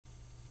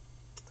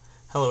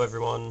Hello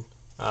everyone.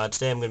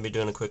 Today I'm going to be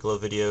doing a quick little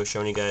video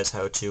showing you guys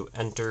how to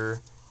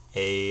enter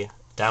a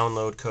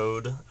download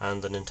code on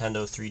the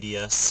Nintendo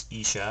 3DS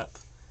eShop.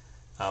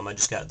 I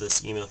just got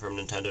this email from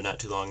Nintendo not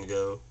too long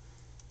ago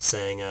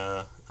saying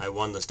I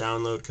won this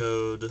download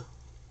code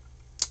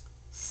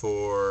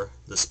for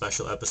the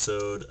special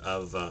episode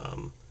of,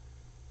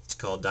 it's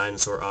called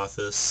Dinosaur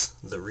Office,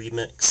 the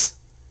Remix.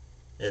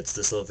 It's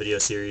this little video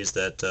series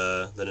that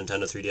the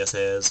Nintendo 3DS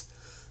has.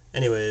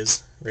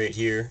 Anyways, right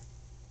here,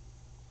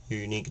 your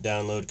unique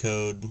download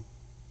code,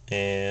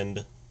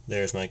 and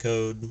there's my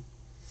code.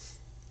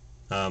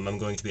 I'm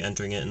going to be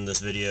entering it in this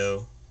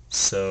video,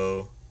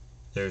 so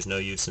there's no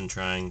use in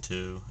trying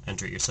to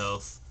enter it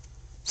yourself.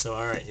 So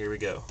alright, here we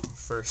go.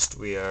 First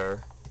we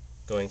are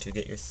going to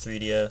get your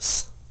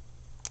 3DS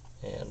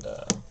and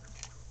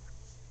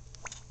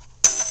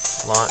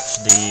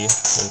launch the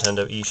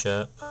Nintendo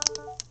eShop.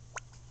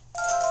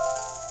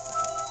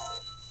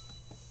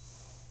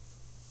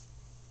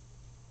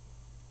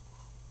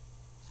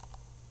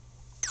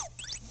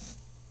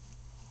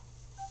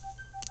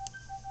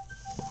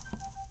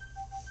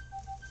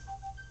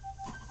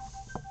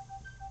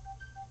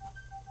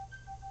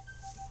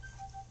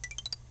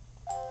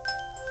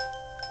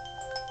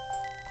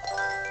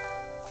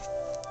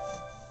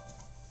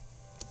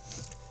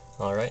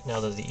 Alright, now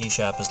that the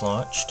eShop is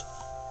launched,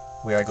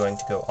 we are going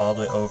to go all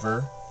the way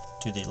over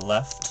to the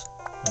left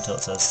until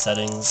it says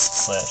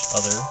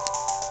Settings/Other,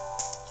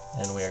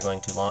 and we are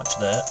going to launch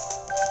that.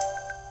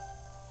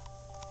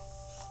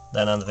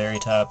 Then on the very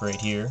top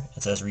right here,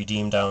 it says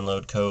Redeem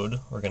Download Code.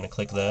 We're going to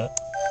click that.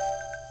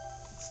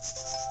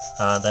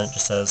 Then it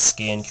just says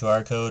Scan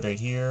QR Code right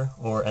here,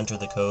 or enter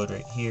the code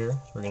right here.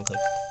 So we're going to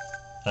click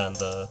on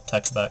the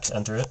text box,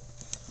 enter it.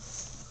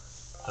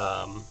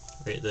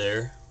 Right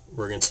there.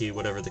 We're going to see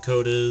whatever the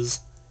code is.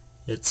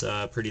 It's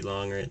pretty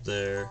long right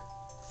there,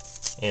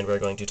 and we're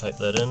going to type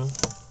that in.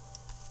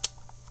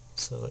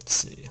 So let's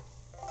see.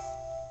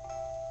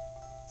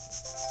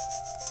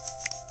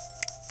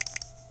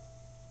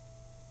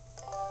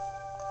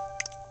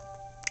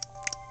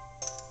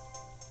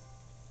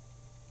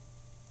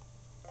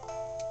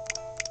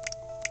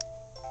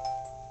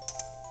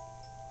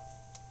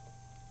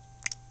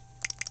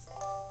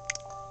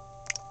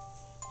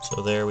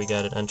 So there, we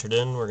got it entered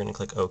in. We're going to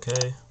click OK.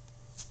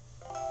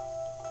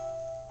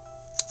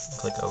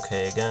 Click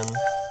OK again.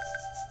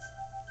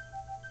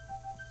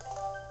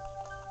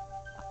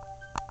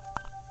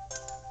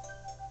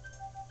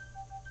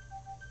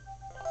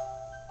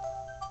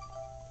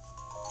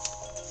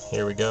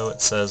 Here we go.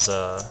 It says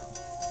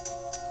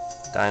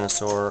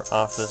Dinosaur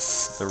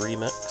Office, the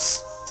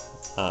Remix.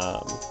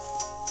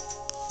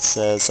 It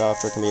says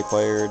software can be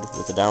acquired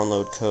with a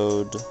download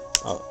code.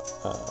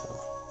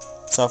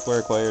 Software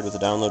acquired with a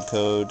download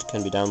code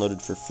can be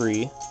downloaded for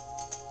free.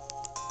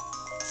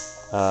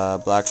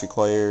 Blocks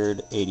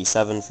required,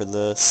 87 for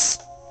this.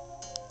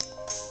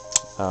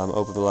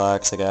 Open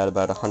blocks, I got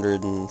about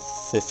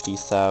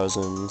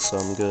 150,000, so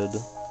I'm good.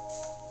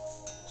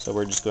 So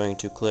we're just going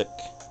to click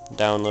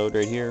download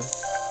right here.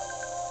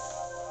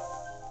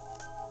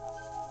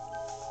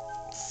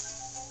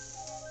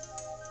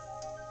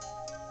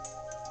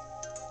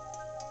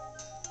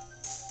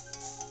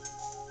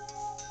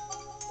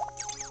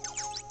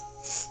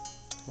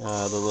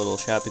 The little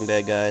shopping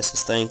bag guy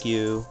says thank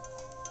you.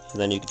 And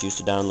then you can choose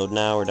to download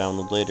now or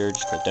download later.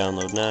 Just click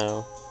download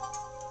now.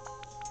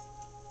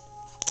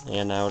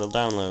 And now it'll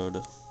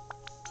download.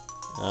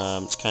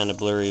 It's kind of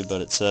blurry,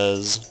 but it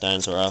says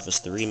Dinosaur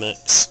Office the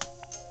Remix.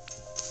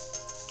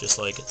 Just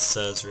like it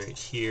says right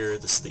here.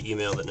 This is the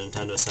email that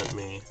Nintendo sent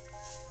me.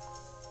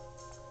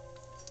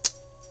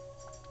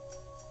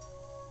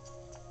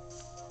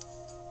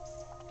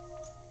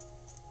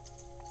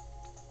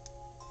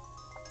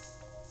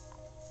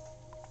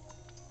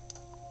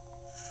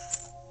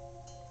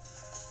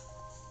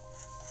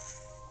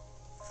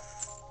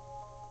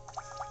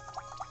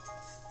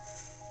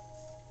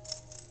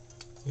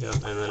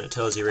 Yep, and then it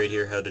tells you right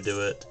here how to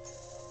do it.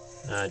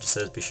 It just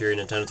says be sure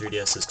your Nintendo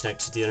 3DS is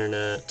connected to the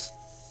internet,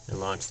 and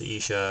launch the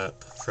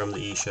eShop. From the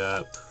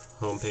eShop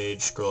homepage,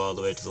 scroll all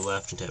the way to the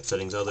left and tap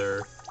Settings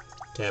Other.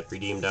 Tap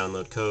Redeem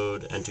Download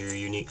Code, enter your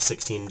unique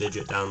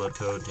 16-digit download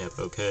code, tap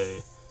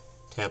OK.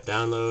 Tap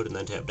Download, and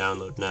then tap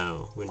Download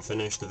Now. When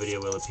finished, the video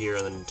will appear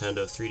on the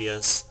Nintendo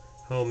 3DS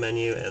home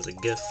menu as a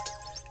gift.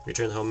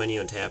 Return the home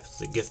menu and tap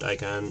the gift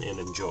icon and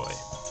enjoy.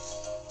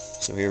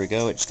 So here we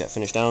go, it just got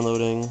finished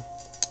downloading.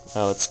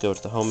 Let's go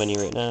to the home menu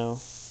right now,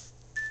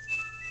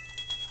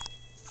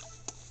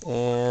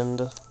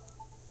 and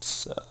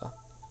let's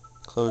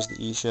close the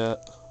eShop.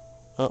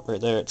 Oh,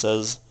 right there it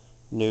says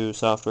new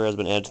software has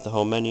been added to the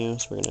home menu,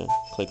 so we're going to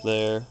click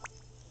there.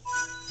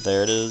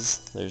 There it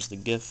is. There's the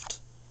gift.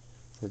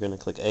 We're going to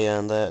click A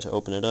on that to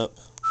open it up.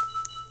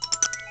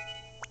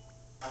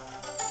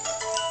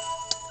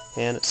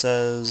 And it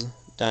says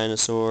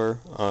Dinosaur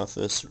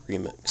Office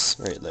Remix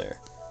right there.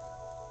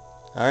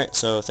 Alright,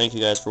 so thank you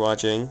guys for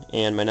watching,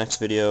 and my next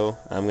video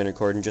I'm going to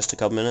record in just a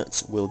couple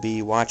minutes will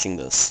be watching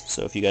this.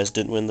 So if you guys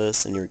didn't win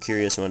this and you were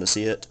curious and want to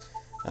see it,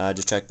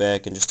 Just check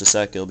back in just a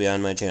sec, it'll be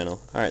on my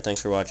channel. Alright,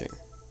 thanks for watching.